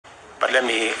But let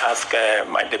me ask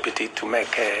my deputy to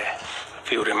make a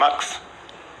few remarks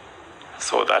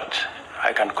so that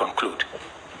I can conclude.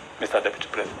 Mr. Deputy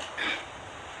President.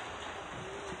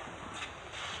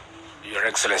 Your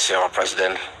Excellency, our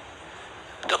President,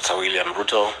 Dr. William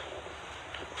Ruto,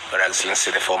 Your Excellency,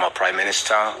 the former Prime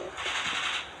Minister,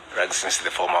 Your Excellency,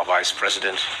 the former Vice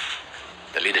President,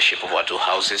 the leadership of our two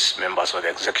houses, members of the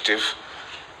executive,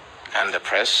 and the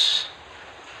press.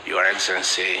 Your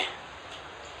Excellency,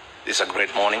 this is a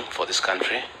great morning for this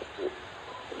country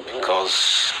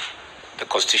because the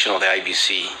Constitution of the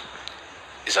IEBC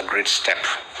is a great step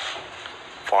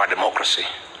for our democracy.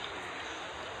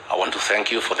 I want to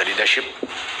thank you for the leadership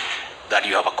that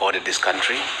you have accorded this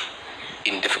country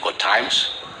in difficult times,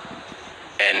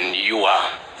 and you are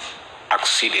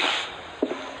acceding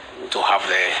to have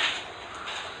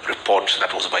the report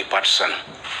that was bipartisan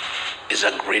is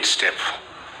a great step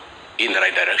in the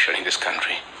right direction in this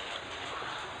country.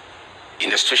 In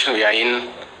the situation we are in,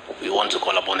 we want to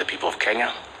call upon the people of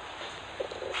Kenya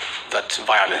that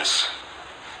violence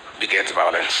begets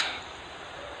violence.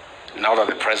 Now that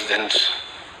the President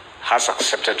has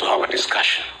accepted to have a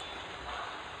discussion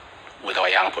with our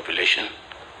young population,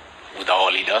 with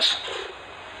our leaders,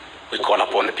 we call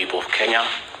upon the people of Kenya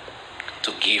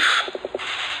to give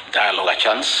dialogue a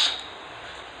chance,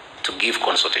 to give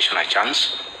consultation a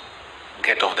chance,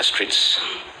 get off the streets,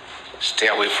 stay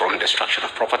away from destruction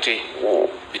of property,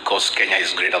 because Kenya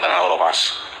is greater than all of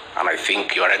us. And I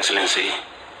think, Your Excellency,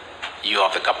 you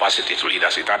have the capacity to lead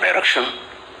us in that direction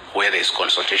where there is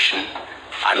consultation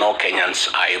and all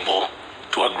Kenyans are able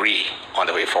to agree on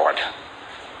the way forward.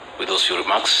 With those few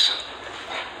remarks,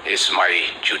 it's my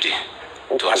duty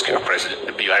to ask Your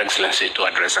Excellency to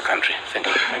address the country. Thank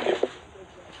you. Thank you.